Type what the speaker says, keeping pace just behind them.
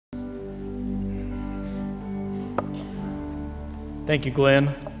Thank you, Glenn.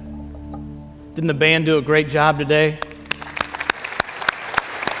 Didn't the band do a great job today?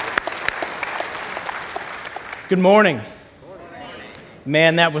 Good morning.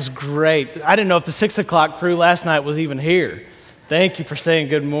 Man, that was great. I didn't know if the 6 o'clock crew last night was even here. Thank you for saying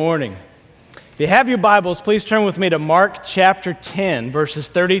good morning. If you have your Bibles, please turn with me to Mark chapter 10, verses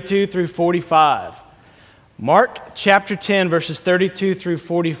 32 through 45. Mark chapter 10, verses 32 through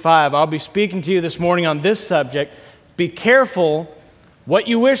 45. I'll be speaking to you this morning on this subject. Be careful what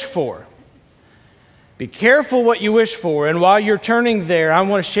you wish for. Be careful what you wish for. And while you're turning there, I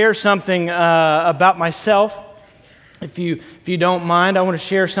want to share something about myself. If you don't mind, I want to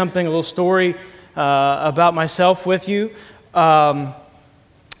share something, a little story about myself with you. I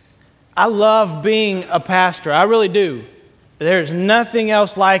love being a pastor. I really do. There's nothing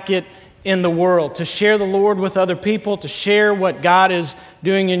else like it in the world, to share the Lord with other people, to share what God is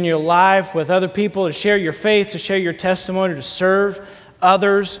doing in your life with other people, to share your faith, to share your testimony, to serve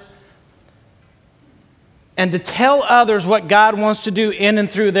others, and to tell others what God wants to do in and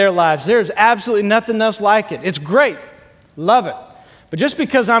through their lives. There's absolutely nothing else like it. It's great. Love it. But just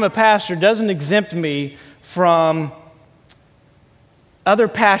because I'm a pastor doesn't exempt me from other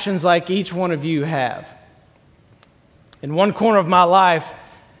passions like each one of you have. In one corner of my life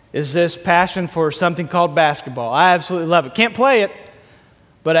is this passion for something called basketball. I absolutely love it. Can't play it,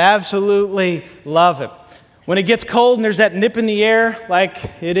 but I absolutely love it. When it gets cold and there's that nip in the air like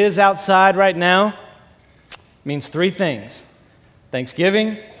it is outside right now, it means three things: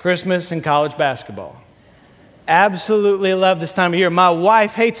 Thanksgiving, Christmas, and college basketball. Absolutely love this time of year. My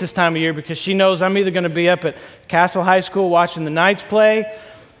wife hates this time of year because she knows I'm either going to be up at Castle High School watching the Knights play,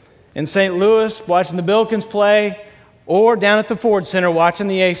 in St. Louis watching the Billikens play, or down at the Ford Center watching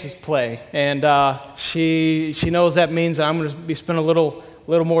the Aces play. And she knows that means I'm going to be spending a little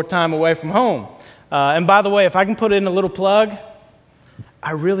more time away from home. And by the way, if I can put in a little plug,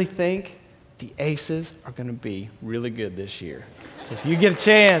 I really think the Aces are going to be really good this year. So if you get a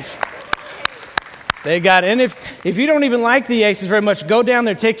chance, they got it. And if you don't even like the Aces very much, go down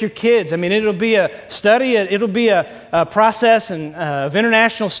there, take your kids. I mean, it'll be a study, it'll be a process of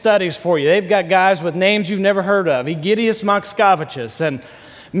international studies for you. They've got guys with names you've never heard of, Egidius Moskavicius and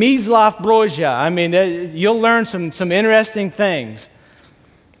Mislav Broja. I mean, you'll learn some interesting things.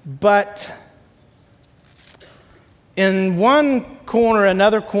 But in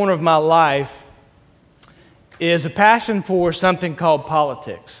another corner of my life is a passion for something called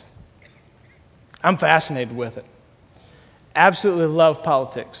politics. I'm fascinated with it. Absolutely love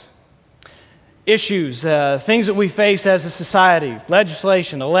politics. Issues, things that we face as a society,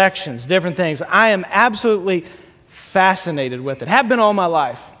 legislation, elections, different things. I am absolutely fascinated with it. Have been all my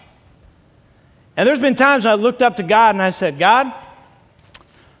life. And there's been times I looked up to God and I said, God,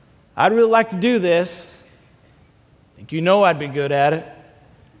 I'd really like to do this. I think you know I'd be good at it.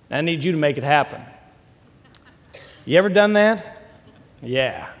 I need you to make it happen. You ever done that?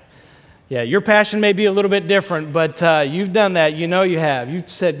 Yeah. Yeah, your passion may be a little bit different, but you've done that. You know you have. You've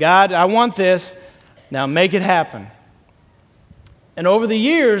said, God, I want this. Now make it happen. And over the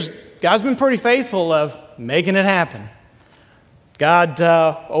years, God's been pretty faithful of making it happen. God,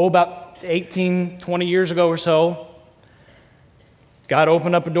 about 18, 20 years ago or so, God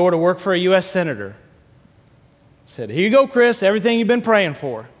opened up a door to work for a U.S. senator. Said, here you go, Kris, everything you've been praying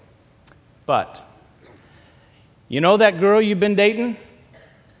for. But, you know that girl you've been dating?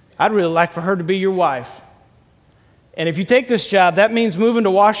 I'd really like for her to be your wife. And if you take this job, that means moving to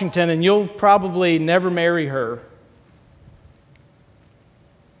Washington, and you'll probably never marry her.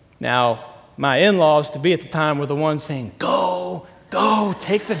 Now, my in-laws, to be at the time, were the ones saying, go,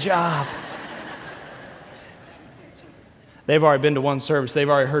 take the job. They've already been to one service. They've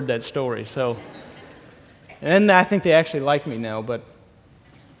already heard that story. And I think they actually like me now. But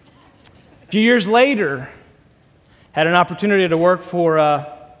a few years later, had an opportunity to work for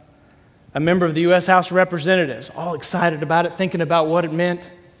a member of the U.S. House of Representatives, all excited about it, thinking about what it meant.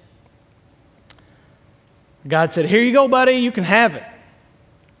 God said, here you go, buddy, you can have it.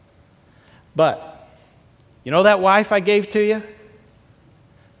 But, you know that wife I gave to you?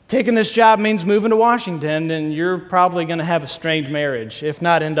 Taking this job means moving to Washington, and you're probably going to have a strained marriage, if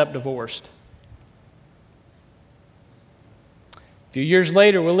not end up divorced. A few years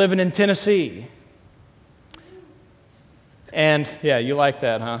later, we're living in Tennessee. And, yeah, you like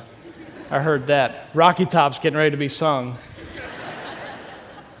that, huh? I heard that. Rocky Top's getting ready to be sung.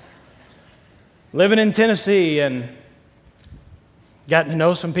 Living in Tennessee and got to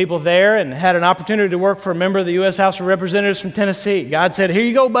know some people there and had an opportunity to work for a member of the U.S. House of Representatives from Tennessee. God said, here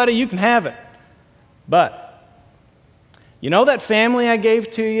you go, buddy, you can have it. But You know that family I gave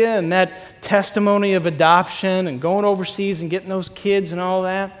to you and that testimony of adoption and going overseas and getting those kids and all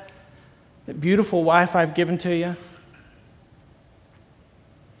that? That beautiful wife I've given to you?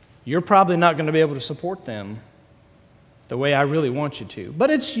 You're probably not going to be able to support them the way I really want you to.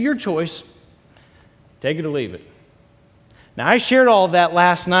 But it's your choice. Take it or leave it. Now, I shared all of that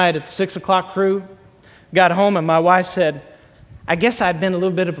last night at the 6 o'clock crew. Got home and my wife said, I guess I've been a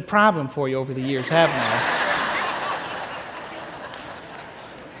little bit of a problem for you over the years, haven't I?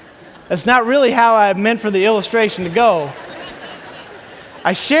 That's not really how I meant for the illustration to go.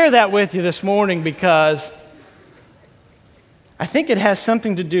 I share that with you this morning because I think it has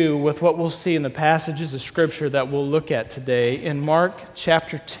something to do with what we'll see in the passages of Scripture that we'll look at today in Mark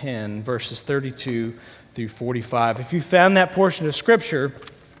chapter 10, verses 32 through 45. If you found that portion of Scripture,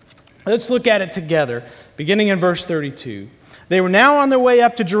 let's look at it together, beginning in verse 32. They were now on their way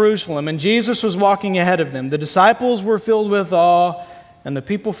up to Jerusalem, and Jesus was walking ahead of them. The disciples were filled with awe, and the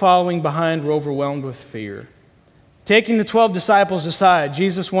people following behind were overwhelmed with fear. Taking the 12 disciples aside,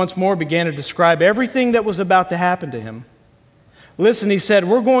 Jesus once more began to describe everything that was about to happen to him. Listen, he said,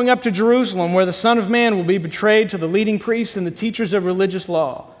 we're going up to Jerusalem where the Son of Man will be betrayed to the leading priests and the teachers of religious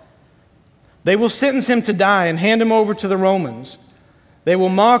law. They will sentence him to die and hand him over to the Romans. They will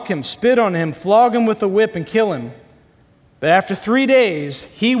mock him, spit on him, flog him with a whip, and kill him. But after 3 days,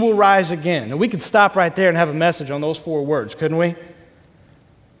 he will rise again. And we could stop right there and have a message on those 4 words, couldn't we?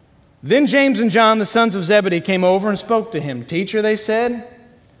 Then James and John, the sons of Zebedee, came over and spoke to him. Teacher, they said,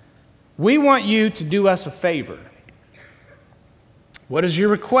 we want you to do us a favor. What is your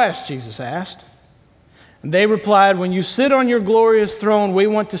request? Jesus asked. And they replied, when you sit on your glorious throne, we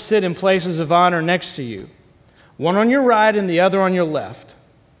want to sit in places of honor next to you, one on your right and the other on your left.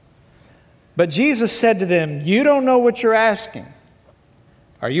 But Jesus said to them, you don't know what you're asking.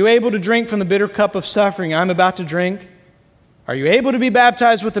 Are you able to drink from the bitter cup of suffering I'm about to drink? Are you able to be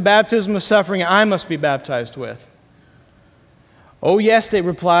baptized with the baptism of suffering I must be baptized with? Oh, yes, they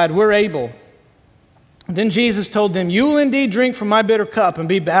replied, we're able. Then Jesus told them, you will indeed drink from my bitter cup and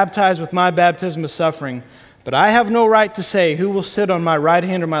be baptized with my baptism of suffering, but I have no right to say who will sit on my right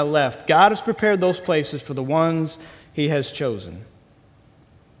hand or my left. God has prepared those places for the ones he has chosen.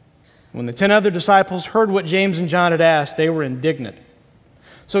 When the 10 other disciples heard what James and John had asked, they were indignant.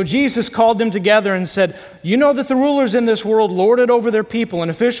 So Jesus called them together and said, you know that the rulers in this world lord it over their people,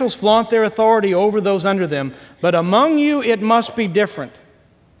 and officials flaunt their authority over those under them. But among you it must be different.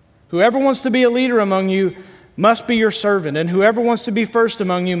 Whoever wants to be a leader among you must be your servant, and whoever wants to be first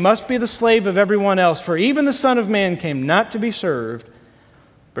among you must be the slave of everyone else. For even the Son of Man came not to be served,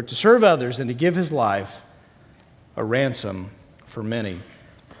 but to serve others and to give his life a ransom for many.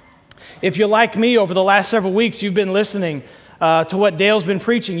 If you're like me, over the last several weeks, you've been listening to what Dale's been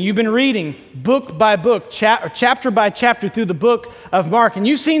preaching. You've been reading book by book, chapter by chapter through the book of Mark. And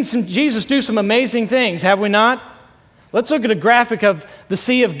you've seen Jesus do some amazing things, have we not? Let's look at a graphic of the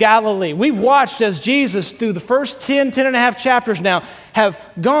Sea of Galilee. We've watched as Jesus, through the first 10 and a half chapters now,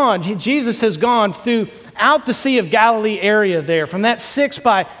 Jesus has gone throughout the Sea of Galilee area there, from that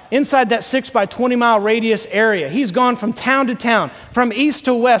inside that 6 by 20 mile radius area. He's gone from town to town, from east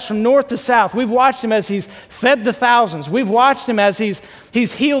to west, from north to south. We've watched him as he's fed the thousands. We've watched him as he's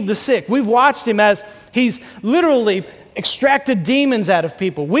healed the sick. We've watched him as he's literally extracted demons out of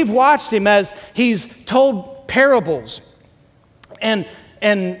people. We've watched him as he's told parables and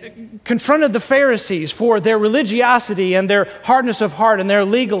confronted the Pharisees for their religiosity and their hardness of heart and their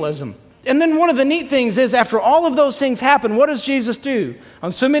legalism. And then one of the neat things is, after all of those things happen, what does Jesus do?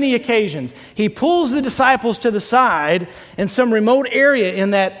 On so many occasions, he pulls the disciples to the side in some remote area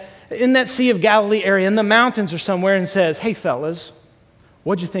in that Sea of Galilee area, in the mountains or somewhere, and says, hey fellas,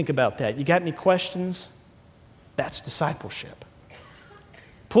 what'd you think about that? You got any questions? That's discipleship.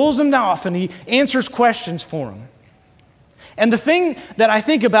 Pulls them off and he answers questions for them. And the thing that I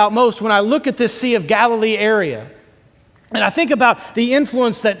think about most when I look at this Sea of Galilee area, and I think about the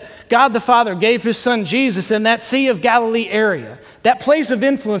influence that God the Father gave his son Jesus in that Sea of Galilee area, that place of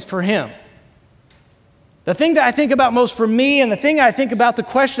influence for him. The thing that I think about most for me, and the thing I think about, the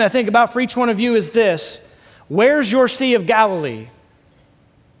question I think about for each one of you is this: where's your Sea of Galilee?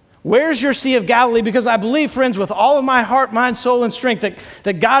 Where's your Sea of Galilee? Because I believe, friends, with all of my heart, mind, soul, and strength,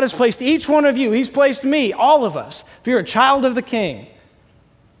 that God has placed each one of you, he's placed me, all of us, if you're a child of the King,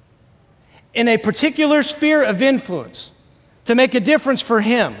 in a particular sphere of influence to make a difference for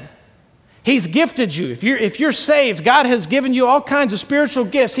him. He's gifted you. If you're saved, God has given you all kinds of spiritual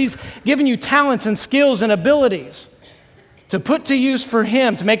gifts. He's given you talents and skills and abilities to put to use for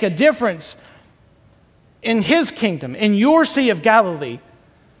him, to make a difference in his kingdom, in your Sea of Galilee.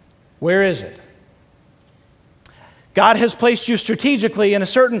 Where is it? God has placed you strategically in a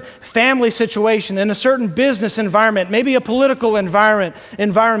certain family situation, in a certain business environment, maybe a political environment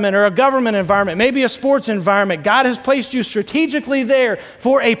or a government environment, maybe a sports environment. God has placed you strategically there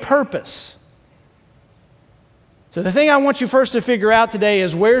for a purpose. So the thing I want you first to figure out today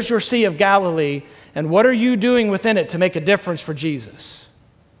is, where's your Sea of Galilee, and what are you doing within it to make a difference for Jesus?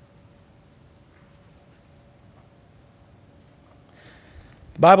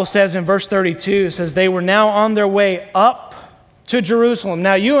 The Bible says in verse 32, it says, they were now on their way up to Jerusalem.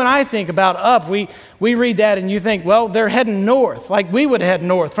 Now, you and I think about up. We read that and you think, well, they're heading north, like we would head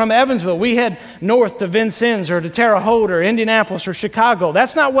north. From Evansville, we head north to Vincennes or to Terre Haute or Indianapolis or Chicago.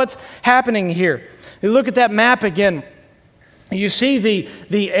 That's not what's happening here. You look at that map again, you see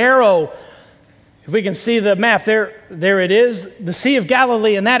the arrow. If we can see the map, there it is, the Sea of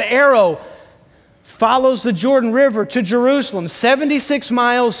Galilee, and that arrow follows the Jordan River to Jerusalem, 76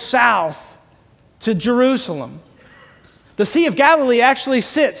 miles south to Jerusalem. The Sea of Galilee actually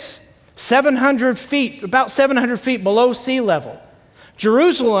sits 700 feet, about 700 feet below sea level.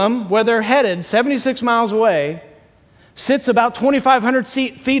 Jerusalem, where they're headed, 76 miles away, sits about 2,500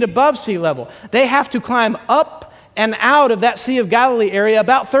 feet above sea level. They have to climb up and out of that Sea of Galilee area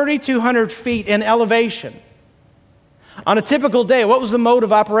about 3,200 feet in elevation. On a typical day, what was the mode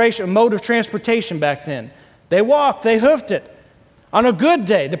of transportation back then? They walked, they hoofed it. On a good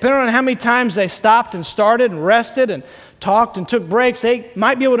day, depending on how many times they stopped and started and rested and talked and took breaks, they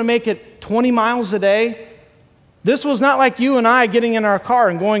might be able to make it 20 miles a day. This was not like you and I getting in our car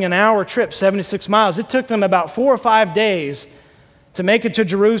and going an hour trip, 76 miles. It took them about 4 or 5 days to make it to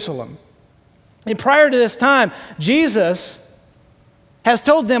Jerusalem. And prior to this time, Jesus has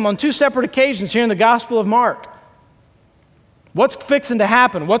told them on 2 separate occasions here in the Gospel of Mark what's fixing to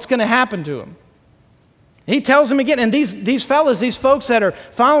happen, what's going to happen to him. He tells them again, and these fellas, these folks that are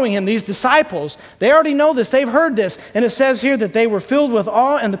following him, these disciples, they already know this, they've heard this, and it says here that they were filled with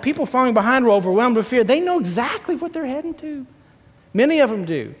awe, and the people following behind were overwhelmed with fear. They know exactly what they're heading to. Many of them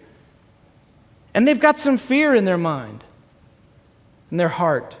do. And they've got some fear in their mind, in their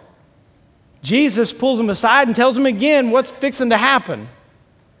heart. Jesus pulls them aside and tells them again what's fixing to happen.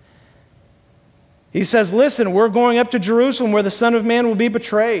 He says, listen, we're going up to Jerusalem where the Son of Man will be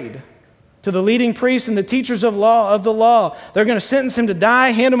betrayed to the leading priests and the teachers of the law. They're going to sentence him to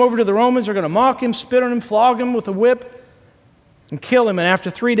die, hand him over to the Romans. They're going to mock him, spit on him, flog him with a whip, and kill him. And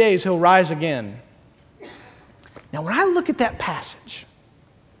after 3 days, he'll rise again. Now, when I look at that passage,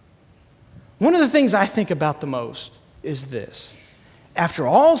 one of the things I think about the most is this. After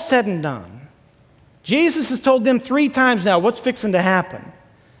all said and done, Jesus has told them 3 times now what's fixing to happen.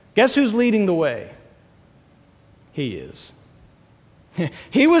 Guess who's leading the way? He is.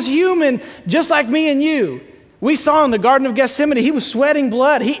 He was human, just like me and you. We saw in the Garden of Gethsemane, he was sweating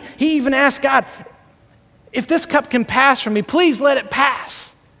blood. He even asked God, if this cup can pass from me, please let it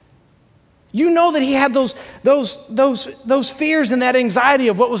pass. You know that he had those fears and that anxiety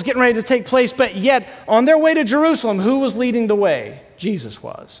of what was getting ready to take place, but yet on their way to Jerusalem, who was leading the way? Jesus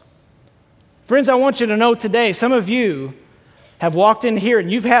was. Friends, I want you to know today, some of you have walked in here and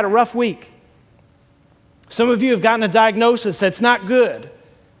you've had a rough week. Some of you have gotten a diagnosis that's not good,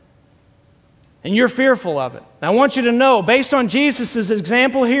 and you're fearful of it. I want you to know, based on Jesus'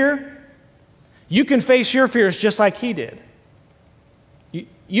 example here, you can face your fears just like he did.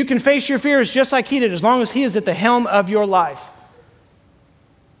 You can face your fears just like he did as long as he is at the helm of your life.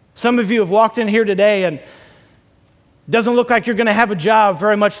 Some of you have walked in here today and it doesn't look like you're going to have a job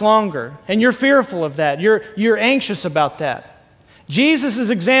very much longer, and you're fearful of that. You're anxious about that. Jesus'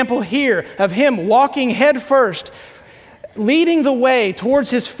 example here of him walking head first, leading the way towards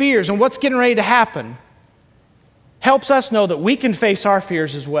his fears and what's getting ready to happen, helps us know that we can face our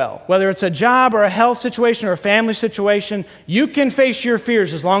fears as well. Whether it's a job or a health situation or a family situation, you can face your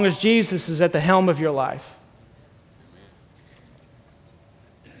fears as long as Jesus is at the helm of your life.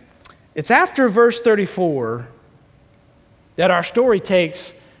 It's after verse 34 that our story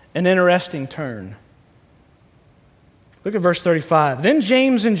takes an interesting turn. Look at verse 35. Then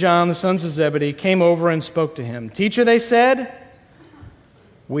James and John, the sons of Zebedee, came over and spoke to him. Teacher, they said,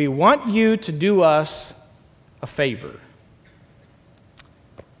 we want you to do us a favor.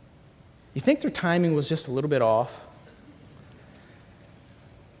 You think their timing was just a little bit off?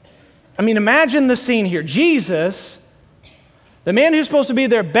 I mean, imagine the scene here. Jesus, the man who's supposed to be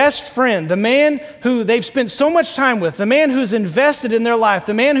their best friend, the man who they've spent so much time with, the man who's invested in their life,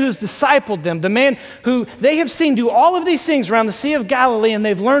 the man who's discipled them, the man who they have seen do all of these things around the Sea of Galilee and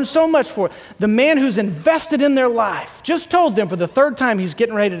they've learned so much for, the man who's invested in their life, just told them for the 3rd time he's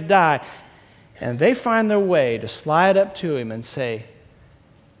getting ready to die. And they find their way to slide up to him and say,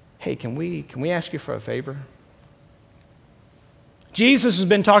 hey, can we ask you for a favor? Jesus has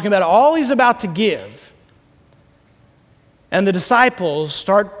been talking about all he's about to give. And the disciples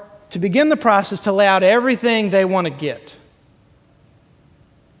start to begin the process to lay out everything they want to get.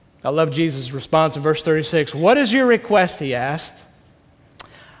 I love Jesus' response in verse 36. What is your request, he asked.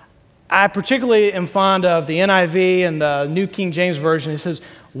 I particularly am fond of the NIV and the New King James Version. It says,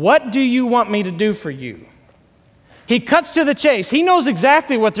 what do you want me to do for you? He cuts to the chase. He knows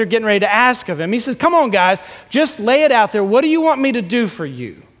exactly what they're getting ready to ask of him. He says, come on, guys, just lay it out there. What do you want me to do for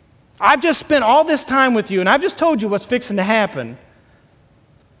you? I've just spent all this time with you, and I've just told you what's fixing to happen.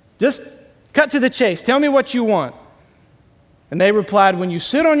 Just cut to the chase. Tell me what you want. And they replied, when you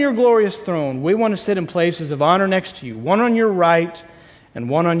sit on your glorious throne, we want to sit in places of honor next to you, one on your right and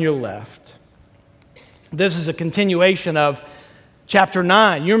one on your left. This is a continuation of chapter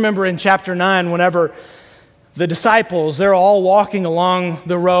 9. You remember in chapter 9, whenever the disciples, they're all walking along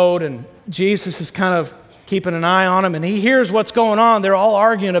the road, and Jesus is kind of keeping an eye on them, and he hears what's going on. They're all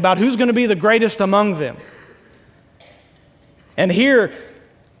arguing about who's going to be the greatest among them. And here,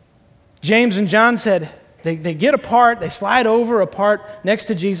 James and John said, they get apart, they slide over apart next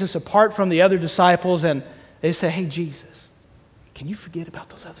to Jesus, apart from the other disciples, and they say, hey, Jesus, can you forget about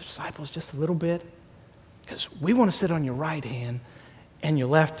those other disciples just a little bit? Because we want to sit on your right hand and your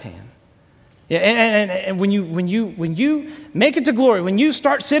left hand. Yeah, and when you make it to glory, when you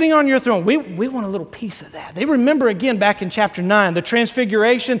start sitting on your throne, we want a little piece of that. They remember again back in chapter 9, the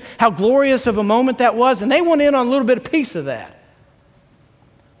transfiguration, how glorious of a moment that was, and they want in on a little bit of piece of that.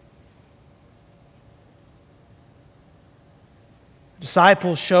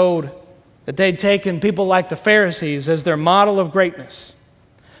 Disciples showed that they'd taken people like the Pharisees as their model of greatness.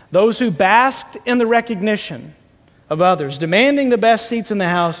 Those who basked in the recognition of others, demanding the best seats in the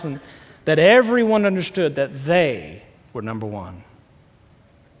house, and that everyone understood that they were number one.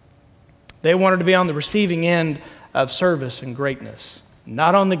 They wanted to be on the receiving end of service and greatness,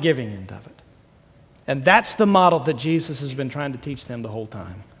 not on the giving end of it. And that's the model that Jesus has been trying to teach them the whole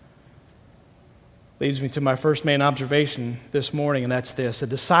time. Leads me to my first main observation this morning, and that's this. A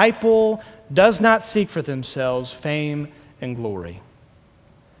disciple does not seek for themselves fame and glory.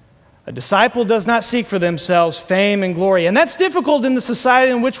 A disciple does not seek for themselves fame and glory. And that's difficult in the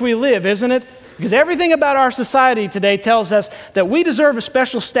society in which we live, isn't it? Because everything about our society today tells us that we deserve a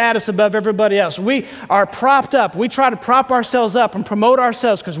special status above everybody else. We are propped up. We try to prop ourselves up and promote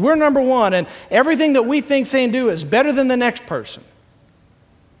ourselves because we're number one, and everything that we think, say, and do is better than the next person.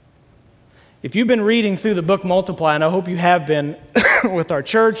 If you've been reading through the book Multiply, and I hope you have been with our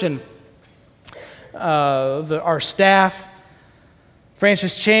church and our staff,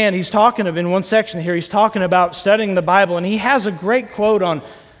 Francis Chan, he's talking in one section here, he's talking about studying the Bible, and he has a great quote on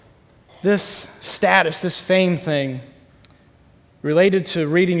this status, this fame thing, related to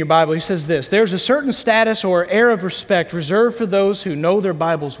reading your Bible. He says this, there's a certain status or air of respect reserved for those who know their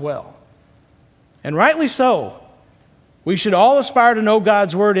Bibles well. And rightly so. We should all aspire to know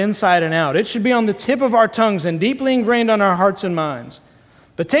God's Word inside and out. It should be on the tip of our tongues and deeply ingrained on our hearts and minds.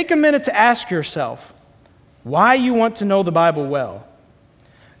 But take a minute to ask yourself why you want to know the Bible well.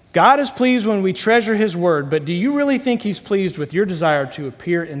 God is pleased when we treasure His Word, but do you really think He's pleased with your desire to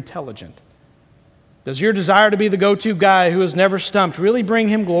appear intelligent? Does your desire to be the go-to guy who has never stumped really bring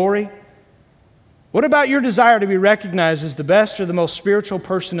Him glory? What about your desire to be recognized as the best or the most spiritual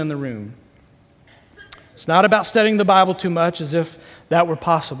person in the room? It's not about studying the Bible too much as if that were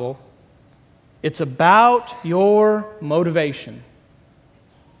possible. It's about your motivation.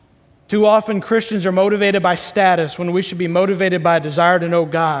 Too often Christians are motivated by status when we should be motivated by a desire to know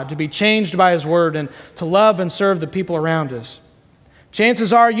God, to be changed by His Word, and to love and serve the people around us.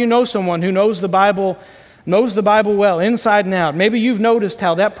 Chances are you know someone who knows the Bible well, inside and out. Maybe you've noticed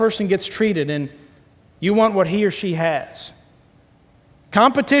how that person gets treated and you want what he or she has.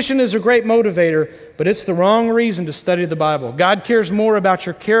 Competition is a great motivator, but it's the wrong reason to study the Bible. God cares more about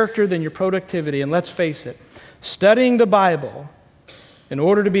your character than your productivity, and let's face it, studying the Bible in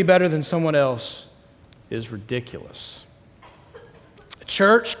order to be better than someone else is ridiculous. A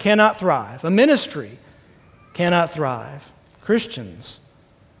church cannot thrive. A ministry cannot thrive. Christians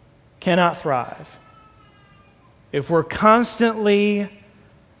cannot thrive if we're constantly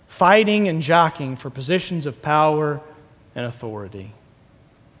fighting and jockeying for positions of power and authority.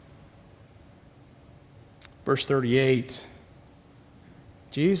 Verse 38,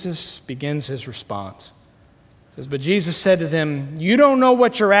 Jesus begins his response. He says, but Jesus said to them, you don't know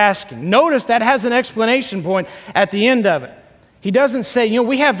what you're asking. Notice that has an explanation point at the end of it. He doesn't say,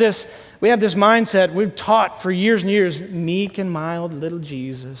 we have this mindset we've taught for years and years, meek and mild little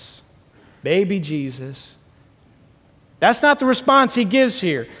Jesus, baby Jesus. That's not the response he gives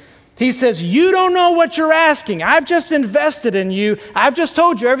here. He says, you don't know what you're asking. I've just invested in you. I've just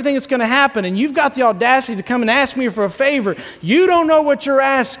told you everything that's going to happen, and you've got the audacity to come and ask me for a favor. You don't know what you're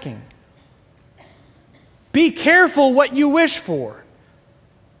asking. Be careful what you wish for.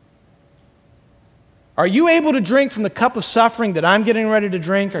 Are you able to drink from the cup of suffering that I'm getting ready to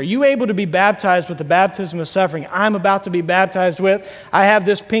drink? Are you able to be baptized with the baptism of suffering I'm about to be baptized with? I have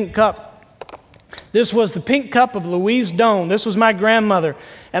this pink cup. This was the pink cup of Louise Doan. This was my grandmother.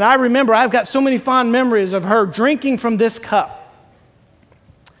 And I remember, I've got so many fond memories of her drinking from this cup,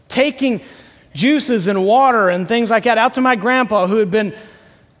 taking juices and water and things like that out to my grandpa who had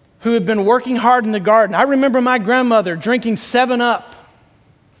been working hard in the garden. I remember my grandmother drinking 7-Up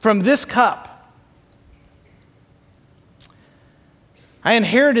from this cup. I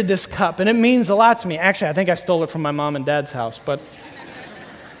inherited this cup, and it means a lot to me. Actually, I think I stole it from my mom and dad's house, but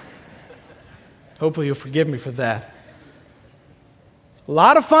hopefully you'll forgive me for that. A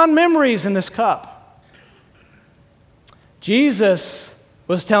lot of fond memories in this cup. Jesus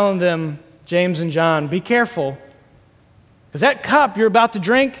was telling them, James and John, be careful, because that cup you're about to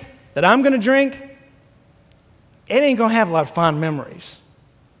drink, that I'm going to drink, it ain't going to have a lot of fond memories.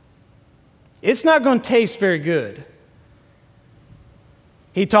 It's not going to taste very good.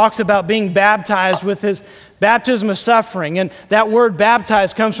 He talks about being baptized with his baptism of suffering. And that word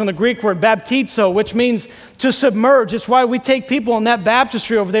baptized comes from the Greek word baptizo, which means to submerge. It's why we take people in that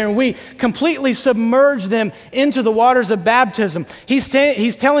baptistry over there and we completely submerge them into the waters of baptism. He's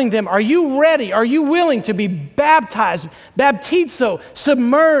telling them, are you ready? Are you willing to be baptized, baptizo,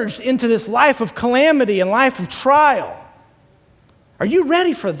 submerged into this life of calamity and life of trial? Are you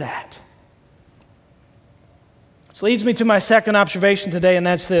ready for that? This leads me to my second observation today, and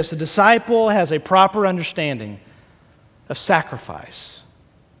that's this. A disciple has a proper understanding of sacrifice.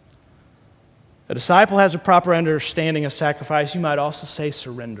 A disciple has a proper understanding of sacrifice. You might also say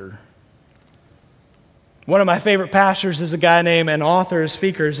surrender. One of my favorite pastors is a guy named, and author and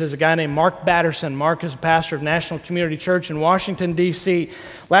speakers is a guy named Mark Batterson. Mark is a pastor of National Community Church in Washington, D.C.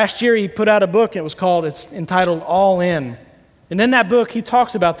 Last year he put out a book, and it's entitled All In. And in that book, he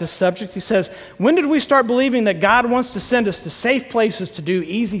talks about this subject. He says, when did we start believing that God wants to send us to safe places to do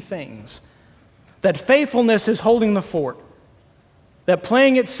easy things? That faithfulness is holding the fort. That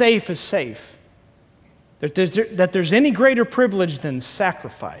playing it safe is safe. That there's any greater privilege than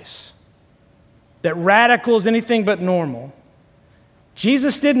sacrifice. That radical is anything but normal.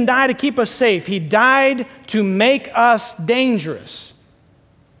 Jesus didn't die to keep us safe. He died to make us dangerous.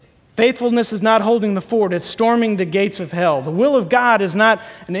 Faithfulness is not holding the fort, it's storming the gates of hell. The will of God is not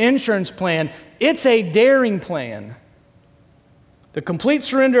an insurance plan, it's a daring plan. The complete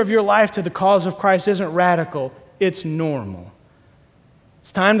surrender of your life to the cause of Christ isn't radical, it's normal.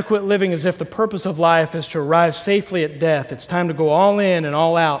 It's time to quit living as if the purpose of life is to arrive safely at death. It's time to go all in and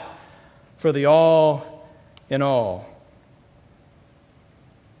all out for the all in all.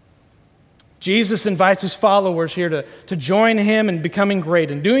 Jesus invites his followers here to join him in becoming great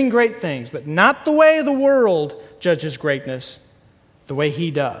and doing great things, but not the way the world judges greatness, the way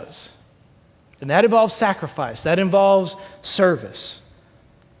he does. And that involves sacrifice. That involves service.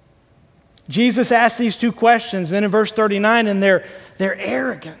 Jesus asks these two questions, then in verse 39, and their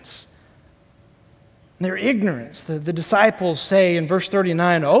arrogance, and their ignorance. The disciples say in verse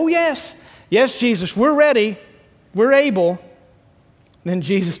 39, oh yes, Jesus, we're ready, we're able. And then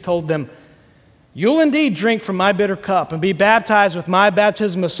Jesus told them, you'll indeed drink from my bitter cup and be baptized with my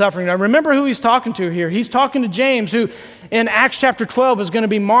baptism of suffering. Now remember who he's talking to here. He's talking to James, who in Acts chapter 12 is going to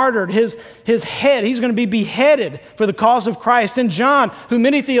be martyred. His head, he's going to be beheaded for the cause of Christ. And John, who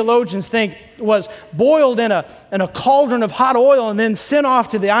many theologians think was boiled in a cauldron of hot oil and then sent off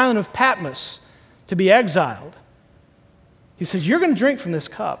to the island of Patmos to be exiled. He says, you're going to drink from this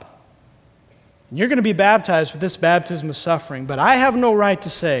cup. And you're going to be baptized with this baptism of suffering. But I have no right to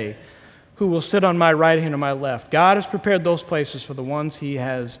say who will sit on my right hand or my left. God has prepared those places for the ones he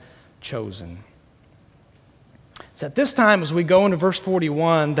has chosen. It's at this time as we go into verse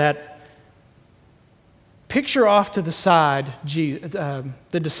 41 that picture off to the side the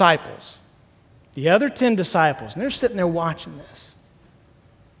disciples, the other 10 disciples, and they're sitting there watching this.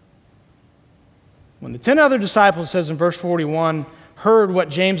 When the 10 other disciples, it says in verse 41, heard what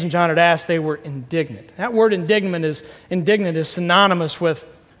James and John had asked, they were indignant. That word indignant is synonymous with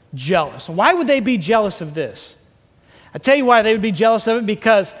jealous. Why would they be jealous of this? I tell you why they would be jealous of it,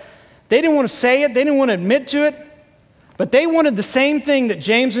 because they didn't want to say it, they didn't want to admit to it, but they wanted the same thing that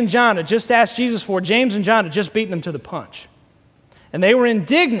James and John had just asked Jesus for. James and John had just beaten them to the punch. And they were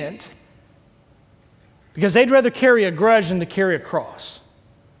indignant because they'd rather carry a grudge than to carry a cross.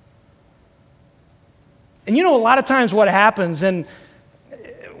 And you know, a lot of times what happens, and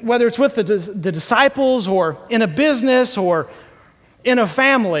whether it's with the disciples or in a business or in a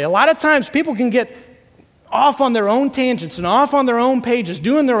family, a lot of times people can get off on their own tangents and off on their own pages,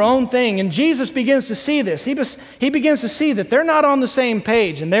 doing their own thing. And Jesus begins to see this. He begins to see that they're not on the same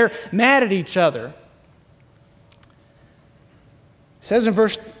page and they're mad at each other. It says in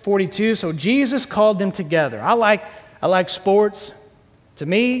verse 42, so Jesus called them together. I like sports. To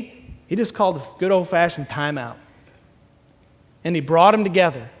me, he just called a good old-fashioned timeout. And he brought them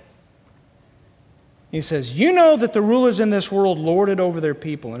together. He says, you know that the rulers in this world lord it over their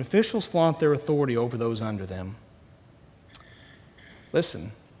people, and officials flaunt their authority over those under them.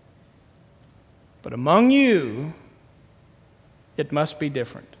 Listen, but among you, it must be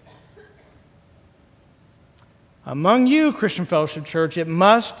different. Among you, Christian Fellowship Church, it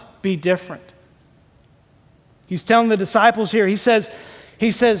must be different. He's telling the disciples here, he says,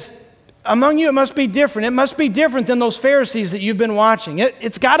 among you it must be different. It must be different than those Pharisees that you've been watching.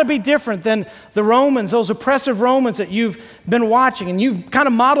 It's got to be different than the Romans, those oppressive Romans that you've been watching, and you've kind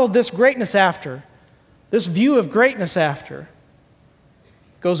of modeled this greatness after, this view of greatness after.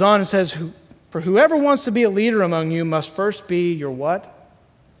 Goes on and says, for whoever wants to be a leader among you must first be your what?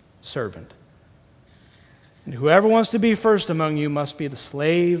 Servant. And whoever wants to be first among you must be the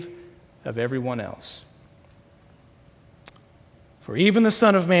slave of everyone else. For even the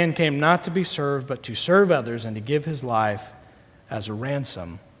Son of Man came not to be served, but to serve others and to give his life as a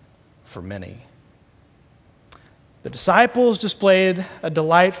ransom for many. The disciples displayed a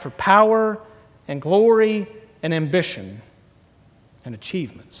delight for power and glory and ambition and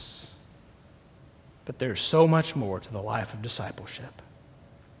achievements. But there's so much more to the life of discipleship.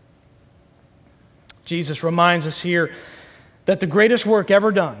 Jesus reminds us here that the greatest work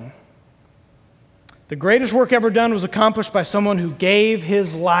ever done was accomplished by someone who gave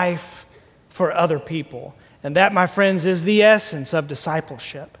his life for other people. And that, my friends, is the essence of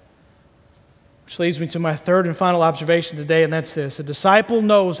discipleship. Which leads me to my third and final observation today, and that's this. A disciple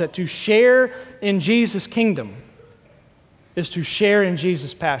knows that to share in Jesus' kingdom is to share in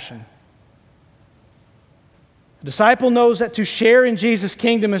Jesus' passion. A disciple knows that to share in Jesus'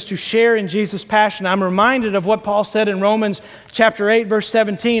 kingdom is to share in Jesus' passion. I'm reminded of what Paul said in Romans chapter 8, verse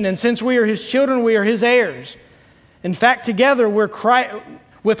 17. And since we are his children, we are his heirs. In fact, together with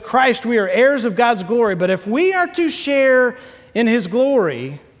Christ, we are heirs of God's glory. But if we are to share in his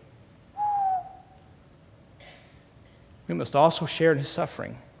glory, we must also share in his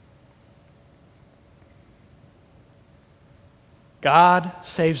suffering. God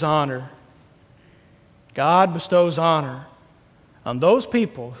saves honor. God bestows honor on those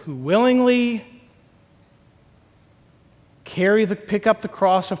people who willingly pick up the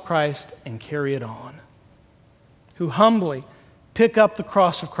cross of Christ and carry it on. Who humbly pick up the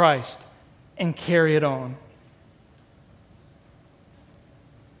cross of Christ and carry it on.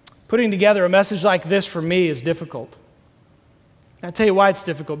 Putting together a message like this for me is difficult. I'll tell you why it's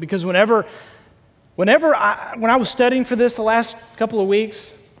difficult. Because when I was studying for this the last couple of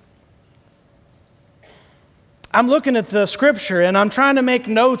weeks, I'm looking at the scripture and I'm trying to make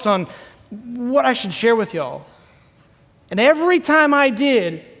notes on what I should share with y'all. And every time I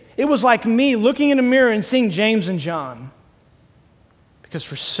did, it was like me looking in a mirror and seeing James and John. Because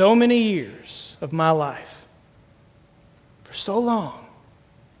for so many years of my life, for so long,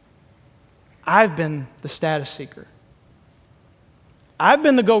 I've been the status seeker. I've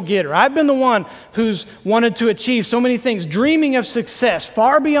been the go-getter. I've been the one who's wanted to achieve so many things, dreaming of success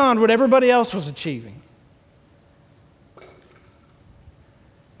far beyond what everybody else was achieving.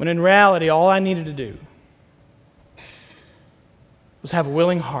 When in reality, all I needed to do was have a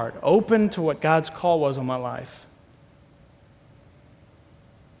willing heart, open to what God's call was on my life,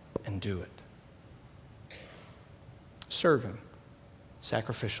 and do it. Serve him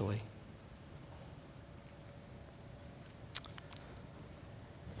sacrificially.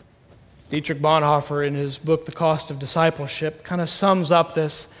 Dietrich Bonhoeffer, in his book, The Cost of Discipleship, kind of sums up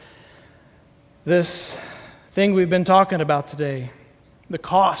this thing we've been talking about today. The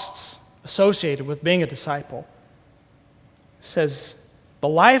costs associated with being a disciple. It says, the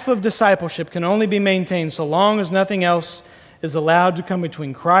life of discipleship can only be maintained so long as nothing else is allowed to come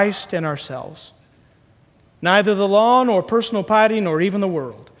between Christ and ourselves. Neither the law, nor personal piety, nor even the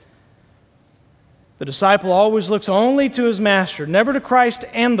world. The disciple always looks only to his master, never to Christ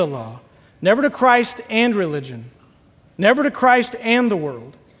and the law, never to Christ and religion, never to Christ and the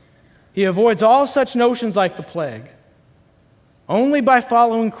world. He avoids all such notions like the plague. Only by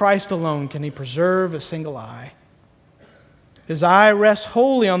following Christ alone can he preserve a single eye. His eye rests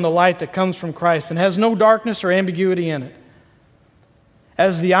wholly on the light that comes from Christ and has no darkness or ambiguity in it.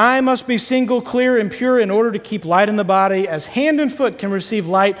 As the eye must be single, clear, and pure in order to keep light in the body, as hand and foot can receive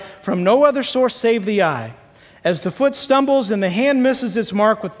light from no other source save the eye. As the foot stumbles and the hand misses its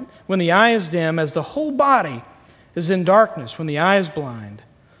mark when the eye is dim, as the whole body is in darkness when the eye is blind,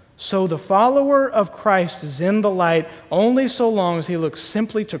 so the follower of Christ is in the light only so long as he looks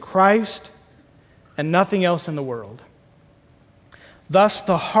simply to Christ and nothing else in the world. Thus,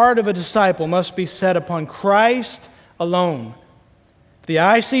 the heart of a disciple must be set upon Christ alone. If the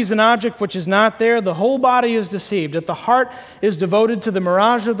eye sees an object which is not there, the whole body is deceived. If the heart is devoted to the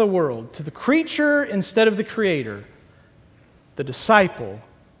mirage of the world, to the creature instead of the Creator, the disciple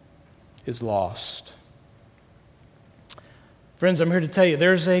is lost. Friends, I'm here to tell you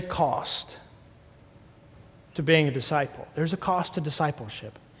there's a cost to being a disciple. There's a cost to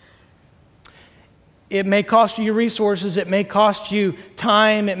discipleship. It may cost you your resources. It may cost you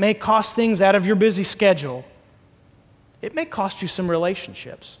time. It may cost things out of your busy schedule. It may cost you some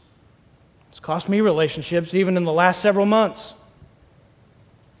relationships. It's cost me relationships even in the last several months.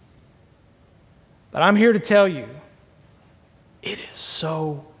 But I'm here to tell you, it is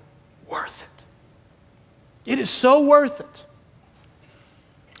so worth it. It is so worth it.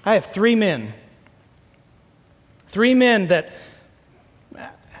 I have three men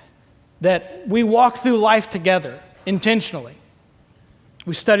that we walk through life together intentionally.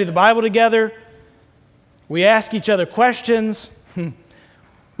 We study the Bible together. We ask each other questions.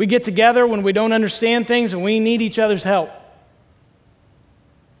 We get together when we don't understand things and we need each other's help.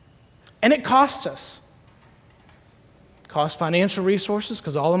 And it costs us. It costs financial resources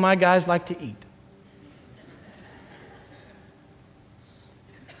because all of my guys like to eat.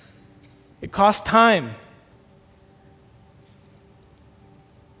 It costs time.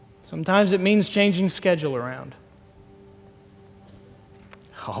 Sometimes it means changing schedule around.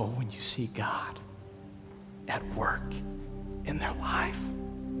 Oh, when you see God at work in their life.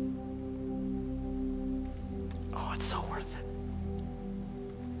 Oh, it's so worth it.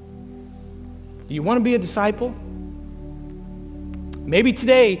 Do you want to be a disciple? Maybe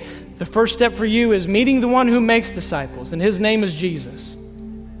today, the first step for you is meeting the one who makes disciples, and his name is Jesus.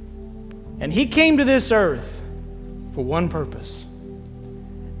 And he came to this earth for one purpose,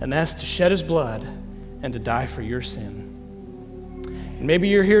 and that's to shed his blood and to die for your sin. And maybe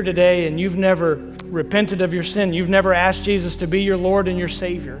you're here today and you've never repented of your sin. You've never asked Jesus to be your Lord and your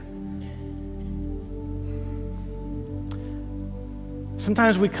Savior.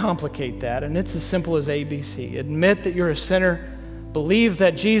 Sometimes we complicate that, and it's as simple as ABC. Admit that you're a sinner. Believe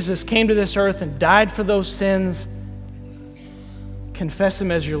that Jesus came to this earth and died for those sins. Confess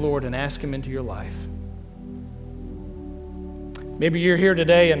him as your Lord and ask him into your life. Maybe you're here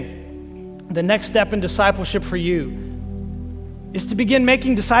today and the next step in discipleship for you is to begin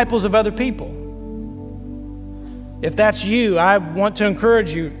making disciples of other people. If that's you, I want to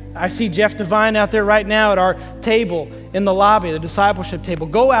encourage you. I see Jeff Devine out there right now at our table in the lobby, the discipleship table.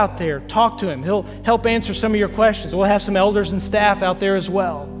 Go out there, talk to him. He'll help answer some of your questions. We'll have some elders and staff out there as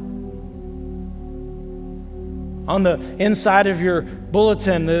well. On the inside of your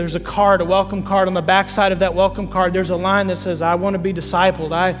bulletin, there's a card, a welcome card. On the back side of that welcome card, there's a line that says, I want to be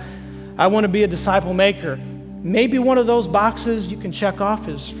discipled. I want to be a disciple maker. Maybe one of those boxes you can check off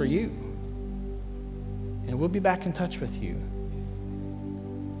is for you. And we'll be back in touch with you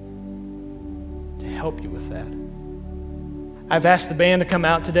to help you with that. I've asked the band to come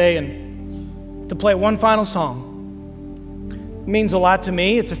out today and to play one final song. It means a lot to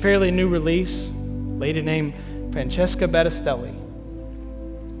me. It's a fairly new release. A lady named Francesca Battistelli.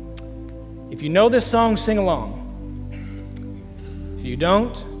 If you know this song, sing along. If you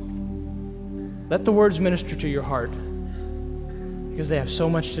don't, let the words minister to your heart, because they have so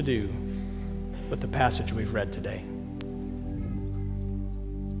much to do with the passage we've read today.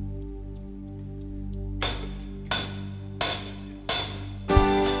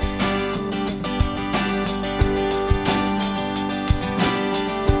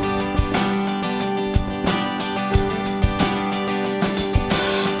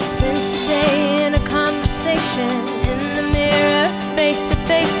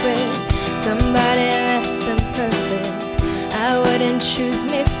 Somebody less than perfect. I wouldn't choose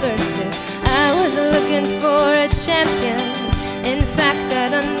me first if I was looking for a champion. In fact,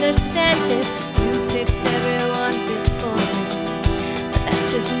 I'd understand it. You picked everyone before me, but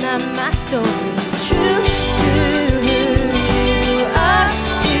that's just not my story. True to who you are,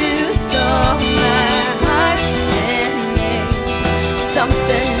 you saw my heart and made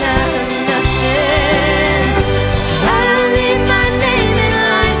something out of nothing. I don't need my name in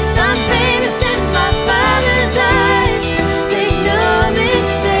lights. I'm famous in my Father's eyes. Make no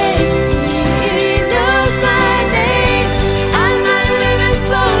mistake, He knows my name. I might live in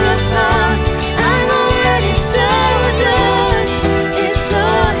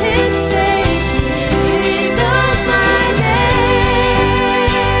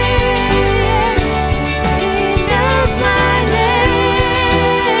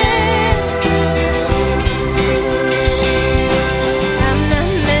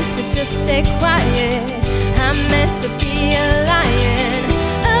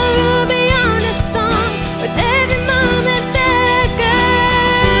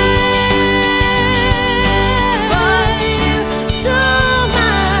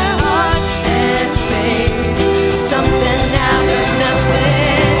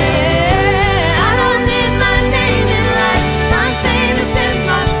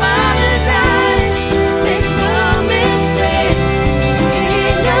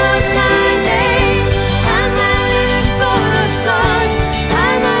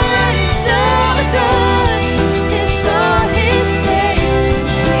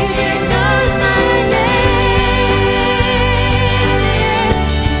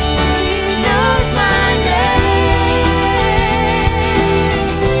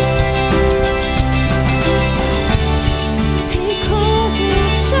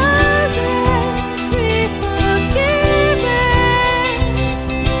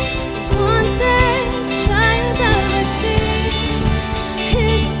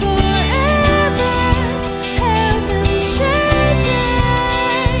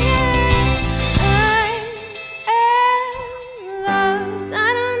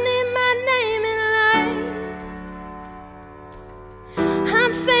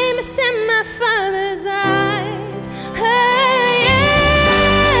promise in my Father's eyes. Hey,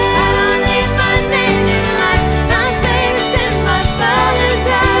 yeah. I don't need my name in lights. I'm famous in my Father's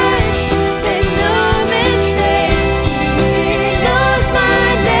eyes. Make no mistake, He knows my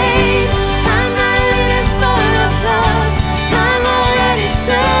name. I'm not living for applause. I'm already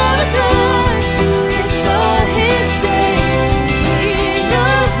so adored. It's all His grace. He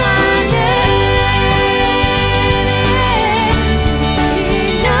knows my name.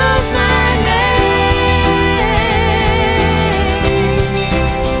 He knows my name.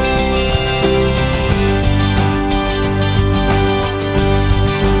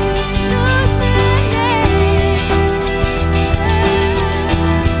 Knows my name.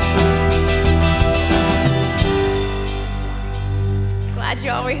 Glad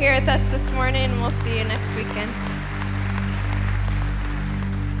you all were here with us this morning, and we'll see you next weekend.